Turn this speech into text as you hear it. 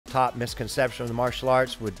top misconception of the martial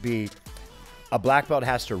arts would be a black belt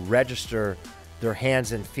has to register their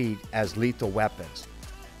hands and feet as lethal weapons.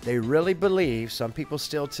 They really believe, some people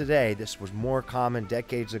still today, this was more common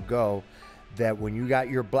decades ago, that when you got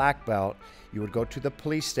your black belt, you would go to the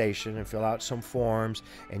police station and fill out some forms,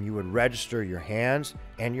 and you would register your hands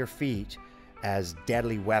and your feet as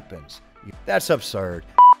deadly weapons. That's absurd.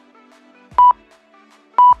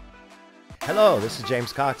 Hello, this is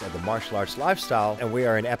James Cox of the Martial Arts Lifestyle, and we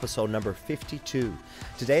are in episode number 52.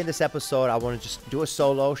 Today in this episode, I want to just do a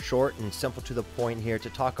solo, short and simple to the point here to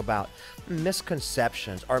talk about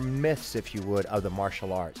misconceptions, or myths, if you would, of the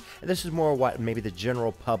martial arts. And this is more what maybe the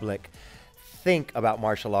general public think about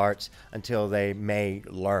martial arts until they may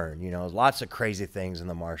learn. You know, lots of crazy things in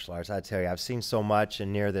the martial arts. I tell you, I've seen so much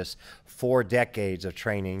in near this 4 decades of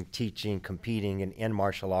training, teaching, competing in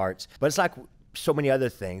martial arts. But it's like so many other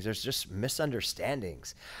things. There's just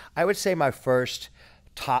misunderstandings. I would say my first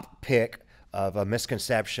top pick of a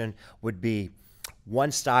misconception would be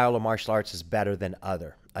one style of martial arts is better than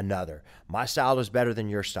another. My style is better than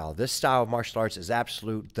your style. This style of martial arts is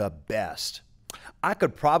absolute the best. I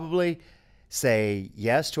could probably say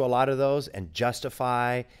yes to a lot of those and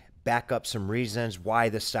justify, back up some reasons why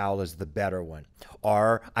this style is the better one.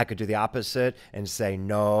 Or I could do the opposite and say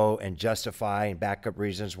no and justify and back up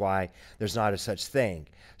reasons why there's not a such thing.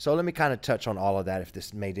 So let me kind of touch on all of that if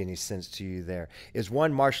this made any sense to you there. Is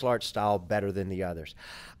one martial arts style better than the others?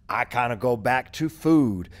 I kind of go back to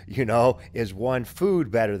food, you know. Is one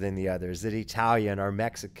food better than the other? Is it Italian or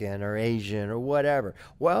Mexican or Asian or whatever?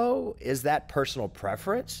 Well, is that personal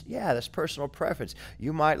preference? Yeah, that's personal preference.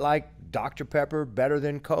 You might like Dr. Pepper better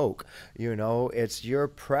than Coke. You know, it's your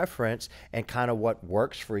preference and kind of what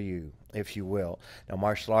works for you, if you will. Now,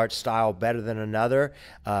 martial arts style better than another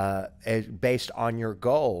is based on your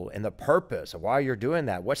goal and the purpose of why you're doing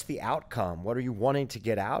that. What's the outcome? What are you wanting to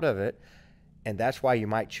get out of it? And that's why you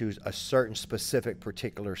might choose a certain specific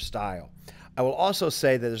particular style. I will also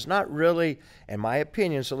say that there's not really, in my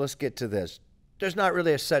opinion, so let's get to this, there's not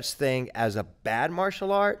really a such thing as a bad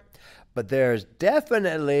martial art, but there's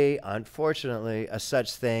definitely, unfortunately, a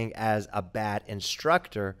such thing as a bad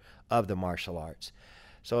instructor of the martial arts.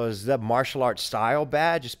 So is the martial arts style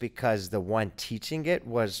bad just because the one teaching it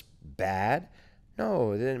was bad?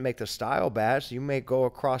 No, it didn't make the style bad. So you may go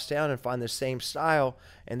across town and find the same style,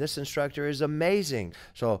 and this instructor is amazing.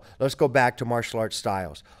 So let's go back to martial arts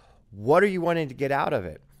styles. What are you wanting to get out of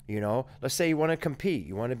it? You know, let's say you want to compete.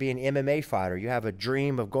 You want to be an MMA fighter. You have a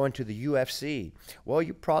dream of going to the UFC. Well,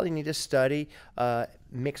 you probably need to study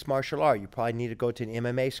mixed martial art. You probably need to go to an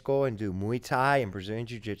MMA school and do Muay Thai and Brazilian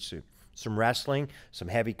Jiu-Jitsu, some wrestling, some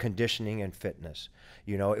heavy conditioning and fitness.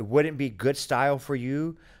 You know, it wouldn't be good style for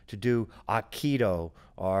you to do Aikido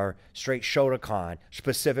or straight Shotokan,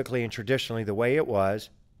 specifically and traditionally the way it was,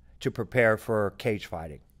 to prepare for cage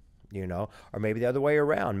fighting. You know, or maybe the other way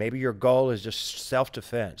around. Maybe your goal is just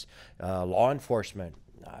self-defense, law enforcement,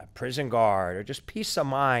 prison guard, or just peace of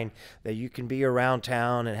mind that you can be around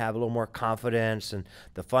town and have a little more confidence and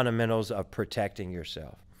the fundamentals of protecting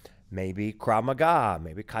yourself. Maybe Krav Maga,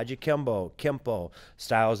 maybe Kajukembo, Kempo,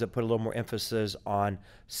 styles that put a little more emphasis on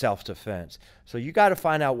self-defense. So you got to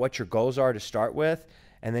find out what your goals are to start with,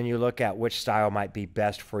 and then you look at which style might be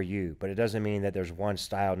best for you. But it doesn't mean that there's one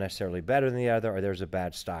style necessarily better than the other or there's a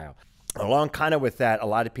bad style. Along kind of with that, a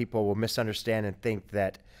lot of people will misunderstand and think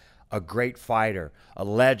that a great fighter, a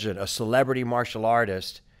legend, a celebrity martial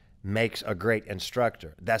artist makes a great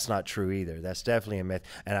instructor. That's not true either. That's definitely a myth,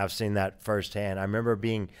 and I've seen that firsthand. I remember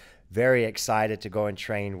being very excited to go and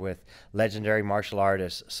train with legendary martial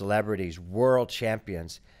artists, celebrities, world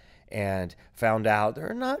champions, and found out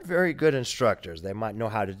they're not very good instructors. They might know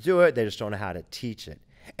how to do it, they just don't know how to teach it.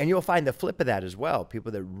 And you'll find the flip of that as well.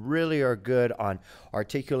 People that really are good on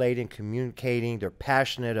articulating, communicating, they're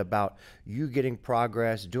passionate about you getting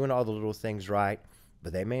progress, doing all the little things right,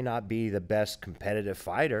 but they may not be the best competitive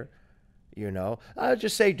fighter. You know, I'll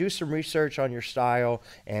just say do some research on your style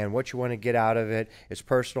and what you want to get out of it. It's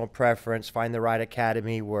personal preference. Find the right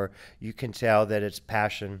academy where you can tell that it's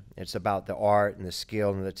passion. It's about the art and the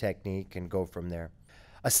skill and the technique, and go from there.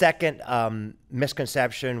 A second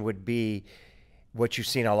misconception would be what you've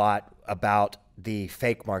seen a lot about the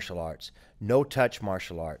fake martial arts. No-touch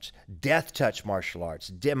martial arts, death-touch martial arts,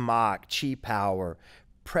 dim mak, chi power,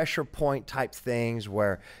 pressure point type things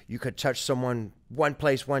where you could touch someone one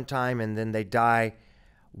place one time and then they die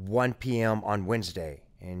 1 p.m. on Wednesday,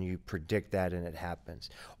 and you predict that and it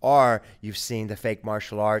happens. Or you've seen the fake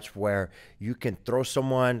martial arts where you can throw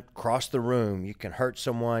someone across the room, you can hurt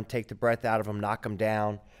someone, take the breath out of them, knock them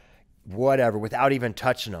down, whatever, without even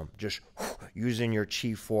touching them, just using your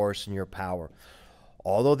chi force and your power.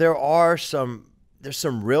 although there's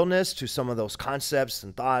some realness to some of those concepts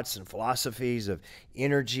and thoughts and philosophies of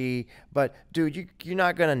energy. But dude, you're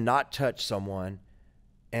not gonna not touch someone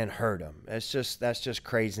and hurt them. That's just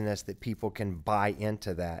craziness that people can buy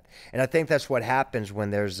into that. And I think that's what happens when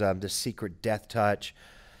there's the secret death touch,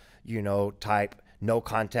 type no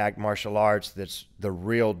contact martial arts that's the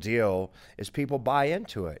real deal, is people buy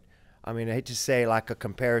into it. I mean, I hate to say like a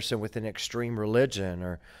comparison with an extreme religion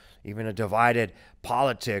or even a divided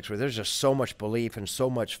politics where there's just so much belief and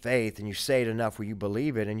so much faith, and you say it enough where you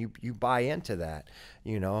believe it and you buy into that.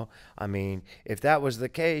 I mean, if that was the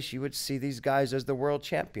case, you would see these guys as the world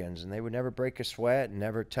champions and they would never break a sweat and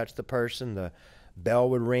never touch the person. The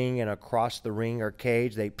bell would ring, and across the ring or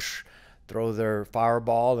cage, they throw their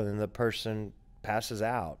fireball and then the person passes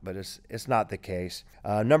out. But it's not the case.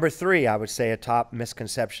 Number 3, I would say a top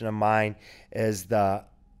misconception of mine is the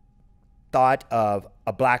thought of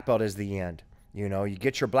a black belt is the end. You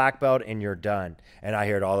get your black belt and you're done. And I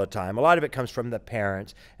hear it all the time. A lot of it comes from the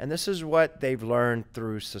parents. And this is what they've learned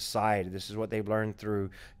through society. This is what they've learned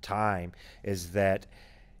through time, is that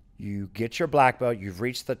you get your black belt, you've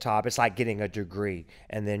reached the top. It's like getting a degree,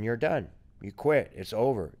 and then you're done. You quit. It's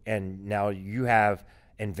over. And now you have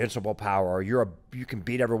invincible power, or you can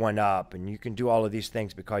beat everyone up, and you can do all of these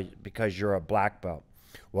things because you're a black belt.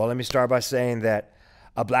 Well, let me start by saying that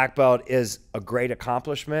a black belt is a great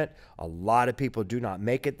accomplishment. A lot of people do not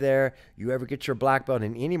make it there. You ever get your black belt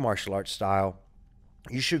in any martial arts style,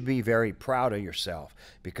 you should be very proud of yourself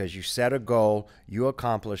because you set a goal, you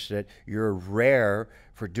accomplished it, you're rare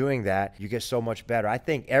for doing that. You get so much better. I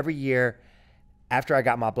think every year after I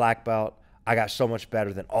got my black belt, I got so much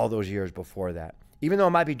better than all those years before that. Even though I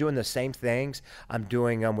might be doing the same things, I'm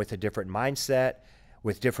doing them with a different mindset,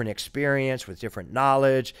 with different experience, with different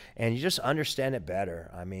knowledge, and you just understand it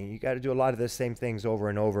better. I mean, you got to do a lot of the same things over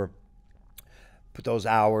and over, put those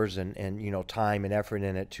hours and time and effort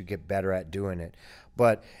in it to get better at doing it.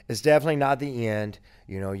 But it's definitely not the end.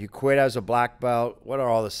 You quit as a black belt. What are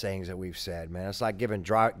all the sayings that we've said, man? It's like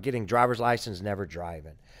getting driver's license, never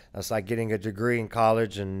driving. That's like getting a degree in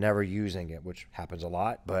college and never using it, which happens a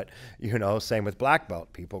lot. But, same with black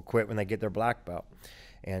belt. People quit when they get their black belt.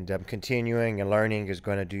 And continuing and learning is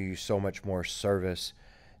going to do you so much more service,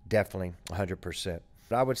 definitely 100%.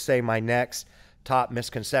 But I would say my next top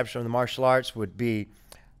misconception of the martial arts would be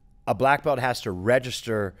a black belt has to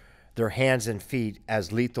register their hands and feet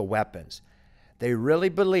as lethal weapons. They really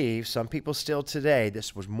believe, some people still today,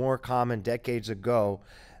 this was more common decades ago,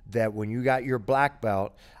 that when you got your black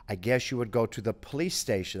belt, I guess you would go to the police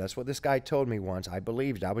station. That's what this guy told me once. I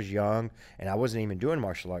believed. I was young and I wasn't even doing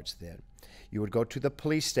martial arts then. You would go to the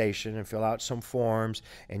police station and fill out some forms,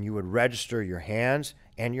 and you would register your hands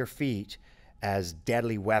and your feet as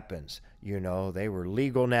deadly weapons. They were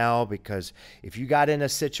legal now because if you got in a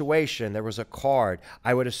situation, there was a card.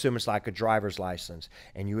 I would assume it's like a driver's license,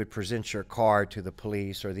 and you would present your card to the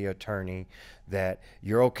police or the attorney that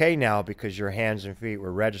you're okay now because your hands and feet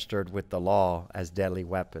were registered with the law as deadly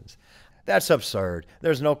weapons. That's absurd.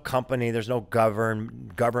 There's no company, there's no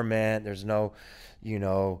government, there's no,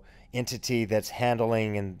 entity that's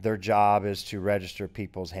handling, and their job is to register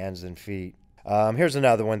people's hands and feet. Here's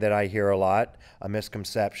another one that I hear a lot. A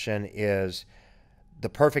misconception is the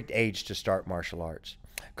perfect age to start martial arts.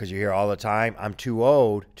 Because you hear all the time, I'm too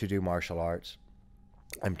old to do martial arts.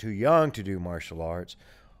 I'm too young to do martial arts.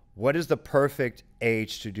 What is the perfect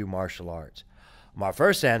age to do martial arts? My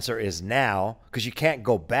first answer is now, because you can't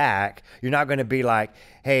go back. You're not going to be like,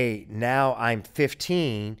 hey, now I'm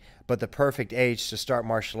 15, but the perfect age to start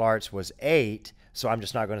martial arts was 8, so I'm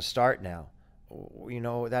just not going to start now.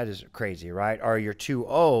 That is crazy, right? Or you're too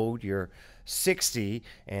old, you're 60,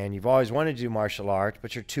 and you've always wanted to do martial arts,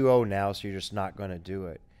 but you're too old now, so you're just not going to do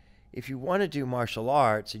it. If you want to do martial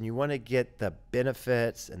arts and you want to get the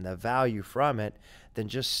benefits and the value from it, then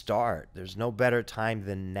just start. There's no better time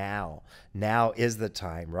than now. Now is the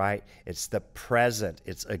time, right? It's the present.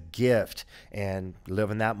 It's a gift, and live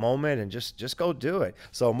in that moment and just go do it.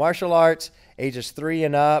 So martial arts, ages 3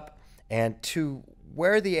 and up, and to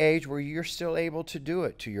where the age where you're still able to do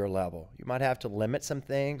it to your level. You might have to limit some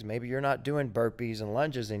things. Maybe you're not doing burpees and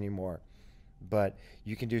lunges anymore, but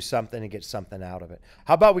you can do something and get something out of it.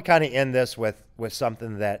 How about we kind of end this with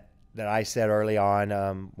something that I said early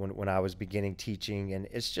on when I was beginning teaching, and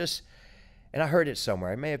it's just, and I heard it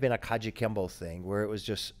somewhere. It may have been a Kajukembo thing where it was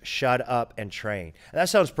just shut up and train. And that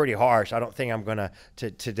sounds pretty harsh. I don't think I'm going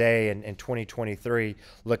to today in 2023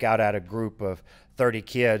 look out at a group of 30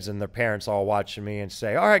 kids and their parents all watching me and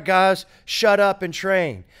say, all right, guys, shut up and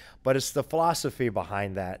train. But it's the philosophy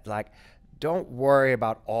behind that. Like, don't worry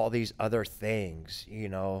about all these other things,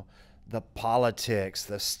 the politics,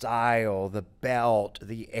 the style, the belt,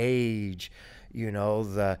 the age,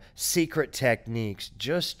 the secret techniques.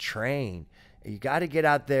 Just train. You got to get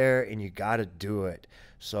out there and you got to do it.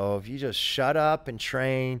 So if you just shut up and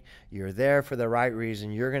train, you're there for the right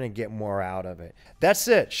reason, you're going to get more out of it. That's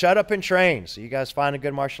it. Shut up and train. So you guys find a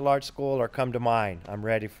good martial arts school or come to mine. I'm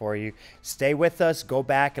ready for you. Stay with us. Go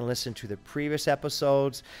back and listen to the previous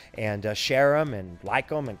episodes and share them and like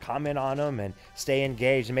them and comment on them and stay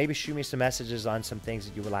engaged. And maybe shoot me some messages on some things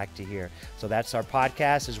that you would like to hear. So that's our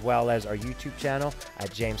podcast as well as our YouTube channel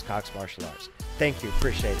at James Cox Martial Arts. Thank you.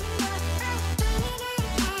 Appreciate it.